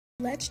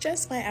Let's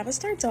dress my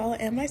Avastar doll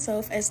and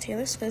myself as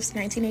Taylor Swift's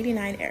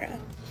 1989 era.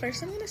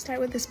 First, I'm going to start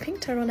with this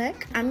pink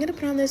turtleneck. I'm going to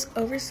put on this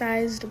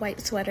oversized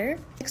white sweater.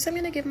 Next, I'm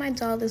going to give my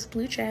doll this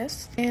blue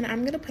dress, and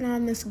I'm going to put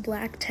on this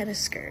black tennis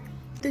skirt.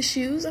 The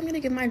shoes, I'm going to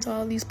give my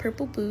doll these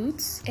purple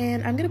boots,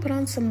 and I'm going to put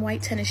on some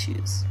white tennis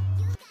shoes.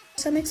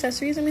 Some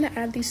accessories, I'm going to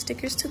add these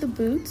stickers to the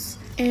boots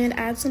and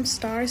add some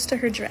stars to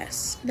her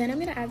dress. Then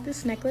I'm going to add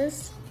this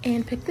necklace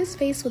and pick this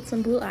face with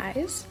some blue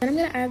eyes. Then I'm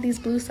going to add these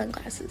blue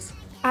sunglasses.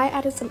 I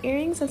added some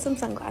earrings and some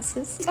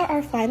sunglasses. These are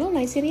our final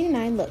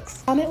 1989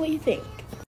 looks. Comment what you think.